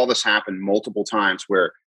I saw this happen multiple times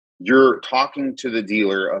where you're talking to the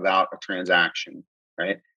dealer about a transaction,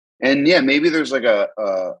 right? And yeah, maybe there's like a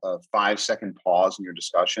 5-second pause in your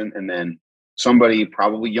discussion, and then somebody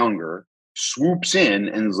probably younger swoops in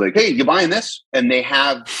and is like, hey, you buying this? And they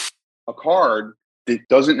have a card that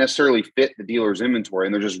doesn't necessarily fit the dealer's inventory,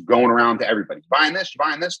 and they're just going around to everybody, buying this,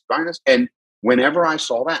 buying this, buying this. And whenever I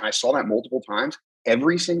saw that, and I saw that multiple times,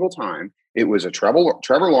 every single time, it was a Trevor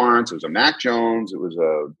Lawrence, it was a Mac Jones, it was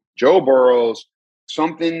a Joe Burrows,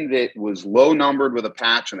 something that was low numbered with a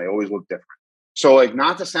patch, and they always look different. So like,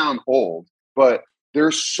 not to sound old, but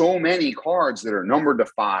there's so many cards that are numbered to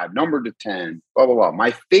 5, numbered to 10, blah, blah, blah.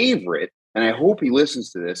 My favorite, and I hope he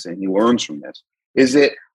listens to this and he learns from this, is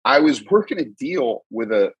that I was working a deal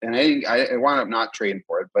with and I wound up not trading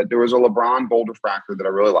for it, but there was a LeBron Gold Refractor that I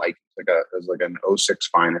really liked. It was like an 06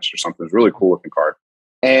 Finest or something. It was a really cool looking card.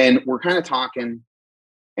 And we're kind of talking,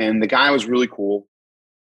 and the guy was really cool.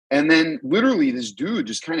 And then literally this dude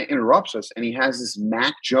just kind of interrupts us, and he has this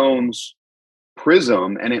Mac Jones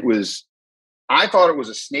prism, and I thought it was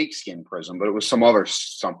a snakeskin prism, but it was some other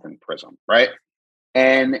something prism, right?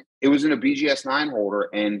 And it was in a BGS 9 holder,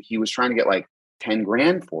 and he was trying to get like 10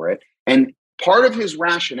 grand for it. And part of his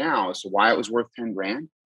rationale as to why it was worth 10 grand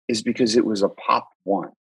is because it was a pop 1.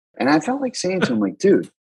 And I felt like saying to him, like, dude,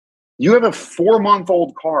 you have a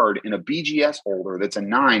 4-month-old card in a BGS holder that's a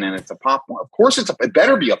 9 and it's a pop 1. Of course it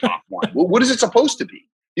better be a pop 1. Well, what is it supposed to be?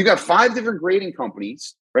 You got 5 different grading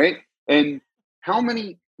companies, right? And how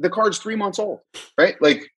many? The card's 3 months old, right?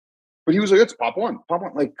 Like, but he was like, it's pop 1.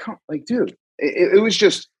 Like, come, like, dude, it was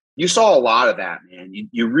just, you saw a lot of that, man.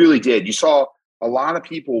 You really did. You saw a lot of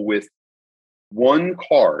people with one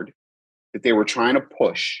card that they were trying to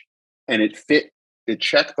push, and it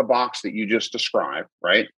checked the box that you just described,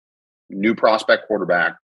 right? New prospect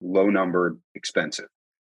quarterback, low numbered, expensive.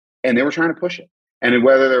 And they were trying to push it. And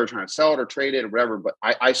whether they were trying to sell it or trade it or whatever, but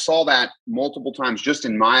I saw that multiple times just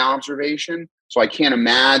in my observation. So I can't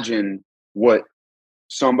imagine what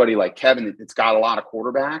somebody like Kevin that's got a lot of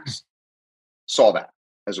quarterbacks saw that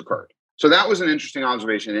has occurred. So that was an interesting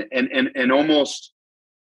observation. And almost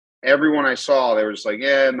everyone I saw, they were just like,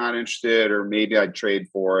 yeah, I'm not interested, or maybe I'd trade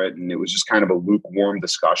for it. And it was just kind of a lukewarm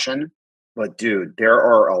discussion. But dude, there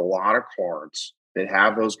are a lot of cards that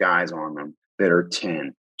have those guys on them that are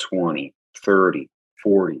 10, 20, 30,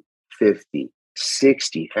 40, 50,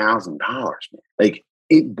 $60,000, man. Like,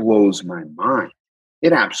 it blows my mind.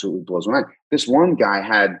 It absolutely blows my mind. This one guy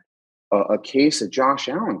had a case of Josh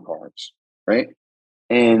Allen cards, right?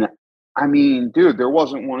 And I mean, dude, there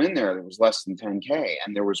wasn't one in there that was less than 10K,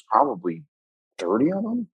 and there was probably 30 of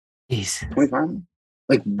them, 25 of them.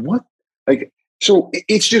 Like, what? Like, so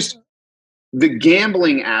it's just, the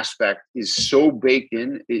gambling aspect is so baked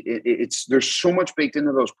in. There's so much baked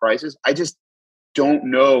into those prices. I just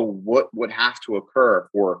don't know what would have to occur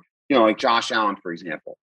for, like Josh Allen, for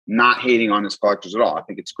example, not hating on his collectors at all. I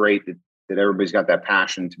think it's great that everybody's got that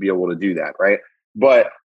passion to be able to do that, right? But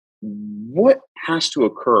what has to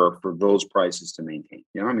occur for those prices to maintain?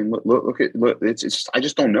 I mean, look, it's just, I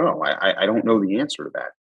just don't know. I don't know the answer to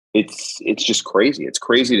that. It's just crazy. It's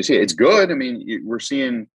crazy to see it. It's good. I mean, we're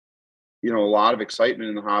seeing, a lot of excitement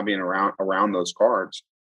in the hobby and around those cards,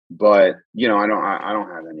 but I don't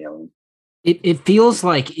have any of them. It feels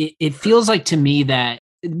like to me that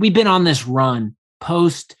we've been on this run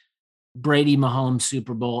post Brady Mahomes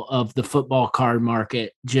Super Bowl of the football card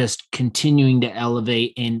market just continuing to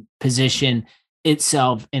elevate and position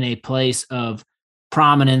itself in a place of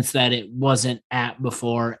prominence that it wasn't at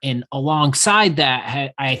before. And alongside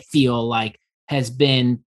that, I feel like has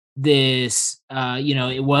been this,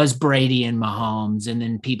 it was Brady and Mahomes, and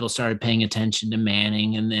then people started paying attention to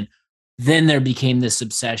Manning, and then there became this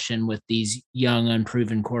obsession with these young,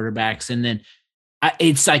 unproven quarterbacks. And then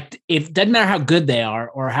it's like, it doesn't matter how good they are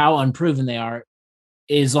or how unproven they are,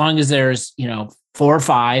 as long as there's, 4 or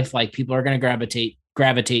 5, like, people are going to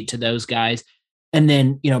gravitate to those guys. And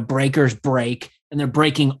then, breakers break, and they're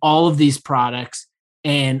breaking all of these products,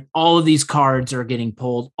 and all of these cards are getting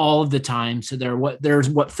pulled all of the time. So there's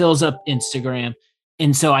what fills up Instagram.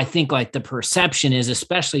 And so I think, like, the perception is,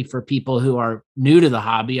 especially for people who are new to the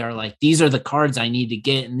hobby, are like, these are the cards I need to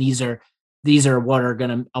get, and these are what are going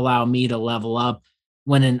to allow me to level up.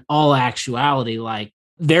 When in all actuality, like,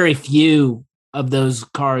 very few of those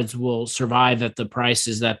cards will survive at the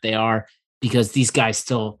prices that they are, because these guys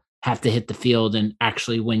still have to hit the field and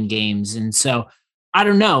actually win games. And so I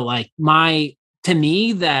don't know, like, to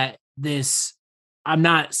me, that this, I'm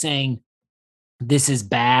not saying this is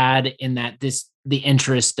bad in that the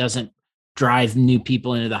interest doesn't drive new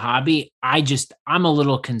people into the hobby. I'm a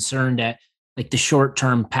little concerned at, like, the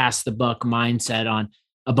short-term pass the buck mindset on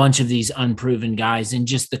a bunch of these unproven guys, and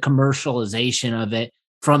just the commercialization of it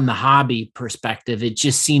from the hobby perspective. It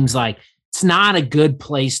just seems like it's not a good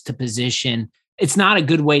place to position. It's not a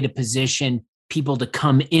good way to position people to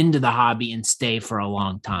come into the hobby and stay for a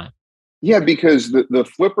long time. Yeah, because the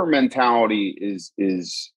flipper mentality is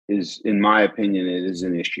in my opinion, it is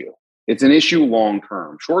an issue. It's an issue long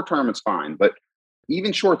term. Short term, it's fine, but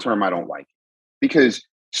even short term, I don't like it, because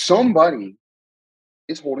somebody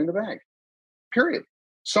is holding the bag. Period.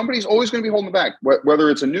 Somebody's always going to be holding the bag,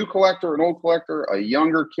 whether it's a new collector, an old collector, a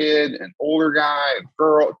younger kid, an older guy, a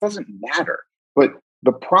girl. It doesn't matter. But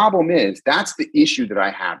the problem is that's the issue that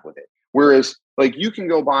I have with it. Whereas, like, you can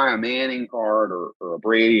go buy a Manning card or a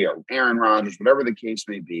Brady or Aaron Rodgers, whatever the case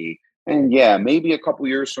may be. And yeah, maybe a couple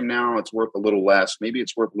years from now, it's worth a little less. Maybe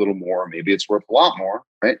it's worth a little more. Maybe it's worth a lot more,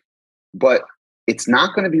 right? But it's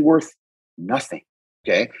not going to be worth nothing.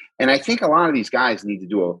 Okay. And I think a lot of these guys need to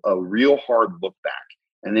do a real hard look back,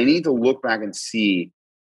 and they need to look back and see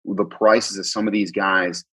the prices of some of these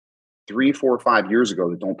guys 3, 4, 5 years ago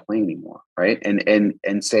that don't play anymore. Right.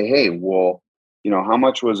 And say, hey, well, how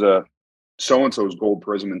much was a so-and-so's gold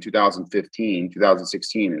prism in 2015,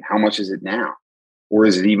 2016, and how much is it now? Or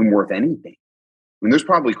is it even worth anything? I mean, there's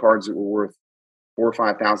probably cards that were worth $4,000 or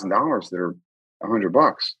 $5,000 that are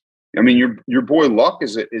 $100. I mean, your boy Luck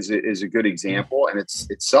is a good example, and it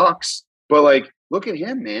sucks. But like, look at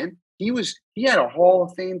him, man. He had a Hall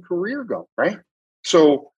of Fame career go, right?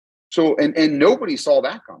 So and nobody saw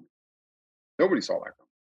that coming. Nobody saw that coming.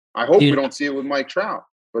 I hope we don't see it with Mike Trout,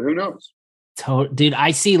 but who knows? Dude,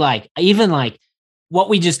 I see even what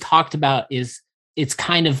we just talked about is it's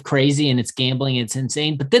kind of crazy and it's gambling, it's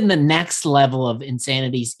insane. But then the next level of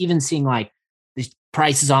insanity is even seeing like these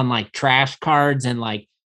prices on like trash cards and like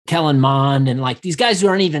Kellen Mond and like these guys who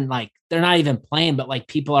aren't even like, they're not even playing, but like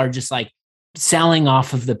people are just like selling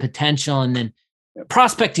off of the potential. And then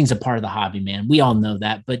prospecting's a part of the hobby, man. We all know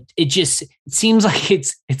that, but it seems like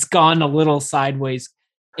it's gone a little sideways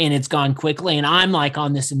and it's gone quickly. And I'm like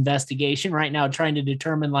on this investigation right now, trying to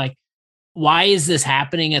determine like, why is this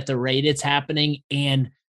happening at the rate it's happening?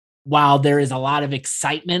 And while there is a lot of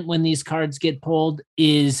excitement when these cards get pulled,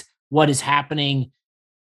 is what is happening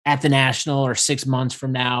at the National or 6 months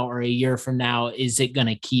from now or a year from now, is it going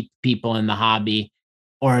to keep people in the hobby,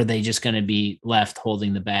 or are they just going to be left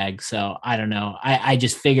holding the bag? So I don't know. I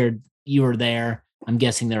just figured you were there. I'm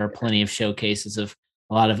guessing there are plenty of showcases of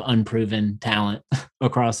a lot of unproven talent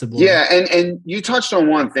across the board. Yeah. And you touched on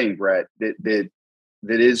one thing, Brett, that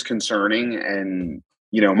is concerning. And,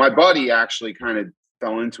 my buddy actually kind of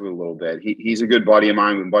fell into it a little bit. He's a good buddy of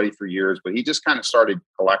mine. We've been buddy for years, but he just kind of started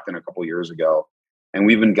collecting a couple of years ago, and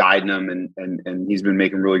we've been guiding him and he's been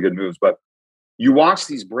making really good moves. But you watch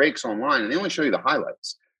these breaks online and they only show you the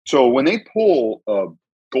highlights. So when they pull a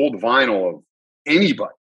gold vinyl of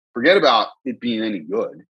anybody, forget about it being any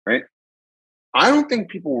good, right? I don't think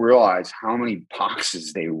people realize how many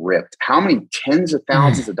boxes they ripped, how many tens of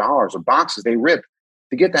thousands of dollars of boxes they ripped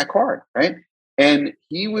to get that card, right? And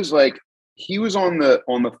he was on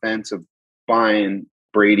the fence of buying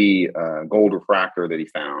Brady gold refractor that he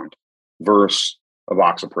found versus a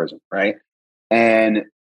box of Prism, right? And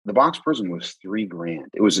the box Prism was $3,000.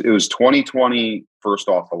 It was 2020 first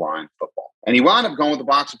off the line football, and he wound up going with the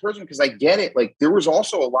box of Prism because I get it. Like, there was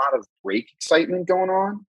also a lot of break excitement going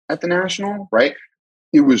on at the National, right?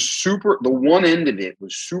 It was the one end of it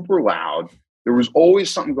was super loud. There was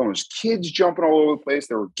always something going. There's kids jumping all over the place.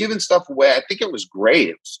 They were giving stuff away. I think it was great.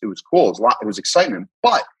 It was cool. It was excitement,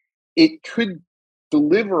 but it could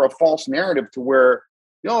deliver a false narrative to where,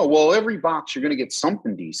 well, every box you're going to get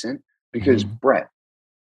something decent because Brett,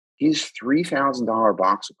 his $3,000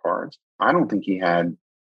 box of cards, I don't think he had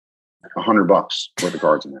 $100 worth of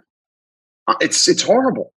cards in there. It's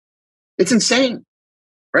horrible. It's insane,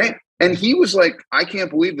 right? And he was like, I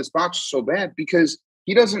can't believe this box is so bad, because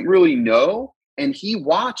he doesn't really know. And he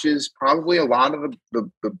watches probably a lot of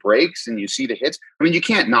the breaks, and you see the hits. I mean, you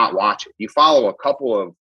can't not watch it. You follow a couple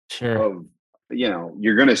of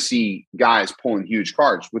you're going to see guys pulling huge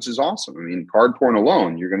cards, which is awesome. I mean, card porn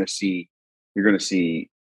alone, you're going to see,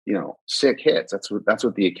 sick hits. That's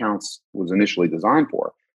what the accounts was initially designed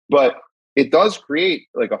for. But it does create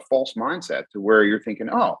like a false mindset to where you're thinking,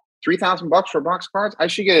 oh, $3,000 for a box of cards, I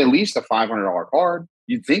should get at least a $500 card.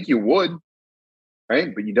 You'd think you would,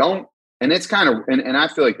 right? But you don't. And it's kind of, and I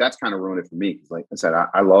feel like that's kind of ruined it for me. Because like I said,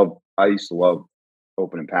 I used to love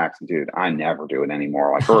opening packs, and dude, I never do it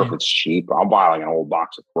anymore. Like, or if it's cheap, I'll buy like an old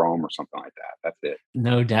box of Chrome or something like that. That's it.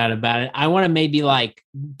 No doubt about it. I want to maybe like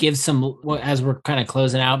give some, as we're kind of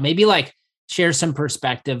closing out, maybe like share some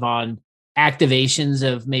perspective on activations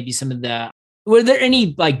of maybe some of were there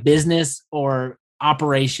any like business or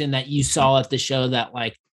operation that you saw at the show that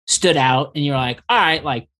like stood out and you're like, all right,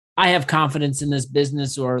 like I have confidence in this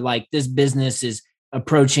business, or like this business is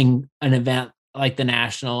approaching an event like the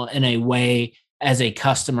National in a way as a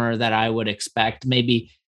customer that I would expect?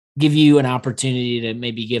 Maybe give you an opportunity to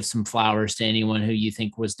maybe give some flowers to anyone who you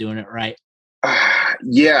think was doing it right.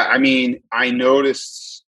 Yeah. I mean, I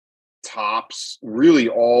noticed Topps, really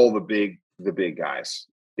all the big guys,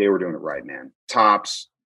 they were doing it right, man. Topps,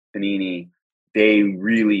 Panini, they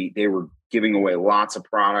were giving away lots of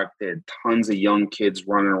product. They had tons of young kids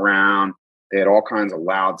running around. They had all kinds of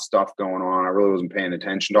loud stuff going on. I really wasn't paying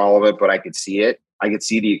attention to all of it, but I could see it. I could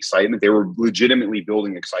see the excitement. They were legitimately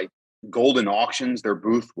building excitement. Golden Auctions, their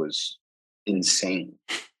booth was insane.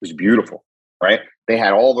 It was beautiful, right? They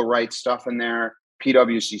had all the right stuff in there.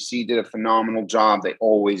 PWCC did a phenomenal job. They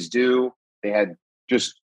always do. They had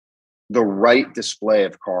just the right display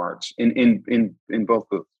of cards in both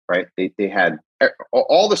booths, right? They had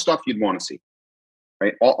all the stuff you'd want to see,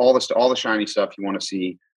 right? All the shiny stuff you want to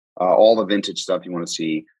see, all the vintage stuff you want to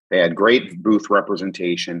see. They had great booth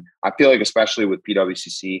representation. I feel like, especially with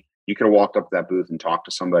PWCC, you could have walked up to that booth and talked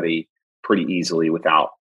to somebody pretty easily without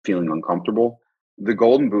feeling uncomfortable. The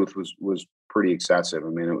Golden booth was pretty excessive. I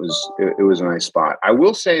mean, it was a nice spot. I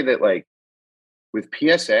will say that, like, with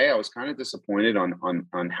PSA, I was kind of disappointed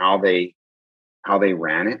on how they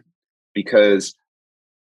ran it, because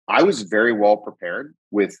I was very well prepared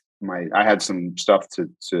with I had some stuff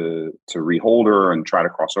to reholder and try to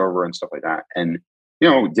cross over and stuff like that. And,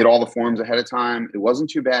 did all the forms ahead of time. It wasn't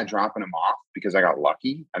too bad dropping them off because I got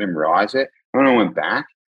lucky. I didn't realize it. When I went back,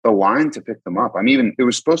 the line to pick them up, it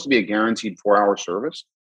was supposed to be a guaranteed 4-hour service.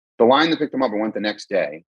 The line to pick them up, I went the next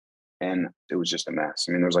day, and it was just a mess.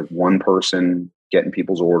 I mean, there was like one person getting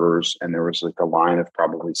people's orders, and there was like a line of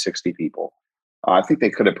probably 60 people. I think they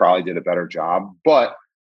could have probably did a better job, but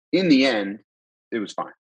in the end, it was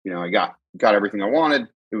fine. I got everything I wanted.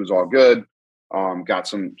 It was all good. Got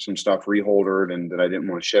some stuff reholdered and that I didn't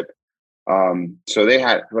want to ship. So they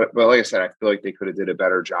had, but like I said, I feel like they could have did a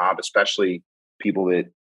better job, especially people that,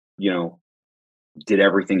 did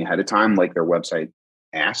everything ahead of time, like their website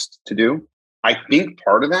asked to do. I think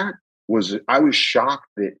part of that was I was shocked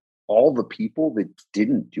that all the people that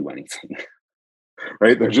didn't do anything,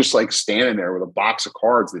 right? They're just like standing there with a box of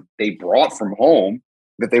cards that they brought from home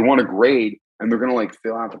that they want to grade, and they're going to like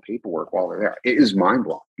fill out the paperwork while they're there. It is mind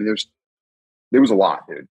blowing. I mean, there was a lot,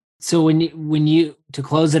 dude. So when you to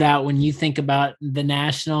close it out, when you think about the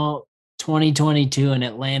National 2022 in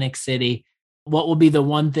Atlantic City, what will be the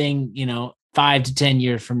one thing, 5 to 10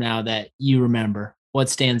 years from now that you remember? What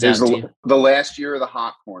stands out to you? The last year of the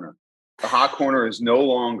Hot Corner. The Hot Corner is no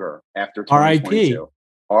longer after 2022.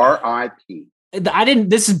 R.I.P.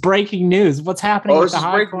 This is breaking news. What's happening with the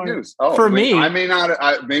Hot Corner? News. Oh, for me. I may not,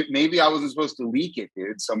 maybe I wasn't supposed to leak it,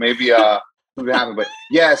 dude. So maybe, it happened, but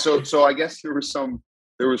yeah. So I guess there was some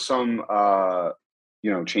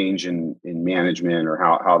change in management, or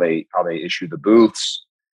how they issue the booths.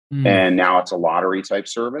 And now it's a lottery type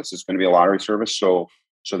service. It's going to be a lottery service. So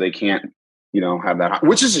they can't, have that,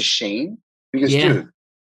 which is a shame, because dude,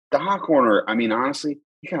 the Hot Corner, I mean, honestly,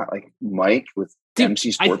 you got like Mike with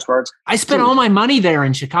MC Sports Cards. I spent all my money there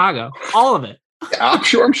in Chicago, all of it. Yeah, I'm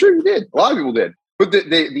sure you did. A lot of people did. But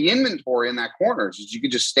the inventory in that corner is you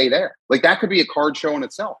could just stay there. Like, that could be a card show in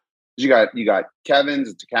itself. You got Kevin's,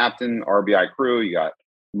 it's a Captain, RBI Crew. You got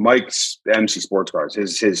Mike's MC Sports Cards.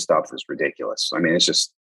 His stuff is ridiculous. I mean, it's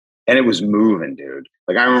just, and it was moving, dude.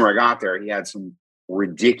 Like, I remember I got there, he had some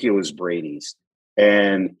ridiculous Brady's,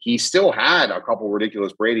 and he still had a couple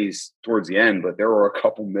ridiculous Brady's towards the end, but there were a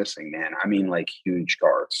couple missing, man. I mean, like, huge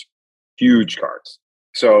cards.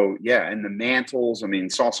 So yeah, and the mantles, I mean,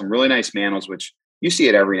 saw some really nice mantles, which you see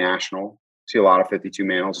at every national. See a lot of 52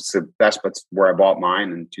 mantles. It's the best, but where I bought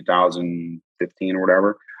mine in 2015 or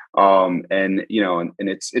whatever. And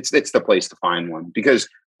it's the place to find one, because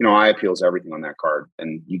eye appeals everything on that card,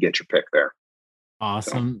 and you get your pick there.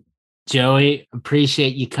 Awesome. So. Joey,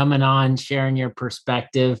 appreciate you coming on, sharing your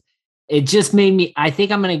perspective. It just made me, I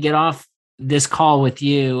think I'm going to get off this call with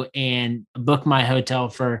you and book my hotel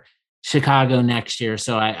for Chicago next year,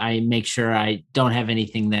 so I make sure I don't have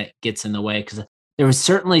anything that gets in the way, because there was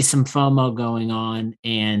certainly some FOMO going on,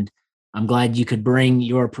 and I'm glad you could bring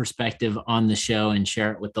your perspective on the show and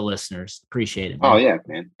share it with the listeners. Appreciate it, man. Oh yeah,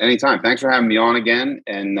 man. Anytime. Thanks for having me on again.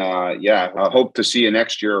 And I hope to see you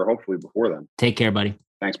next year, or hopefully before then. Take care, buddy.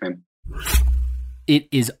 Thanks, man. It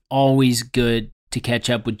is always good to catch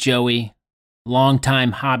up with Joey,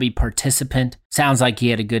 longtime hobby participant. Sounds like he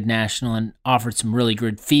had a good national and offered some really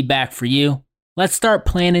good feedback for you. Let's start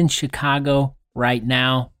planning Chicago right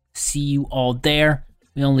now. See you all there.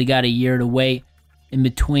 We only got a year to wait. In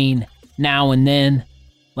between now and then,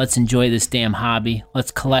 let's enjoy this damn hobby.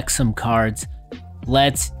 Let's collect some cards.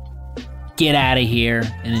 Let's get out of here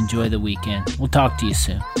and enjoy the weekend. We'll talk to you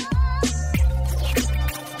soon.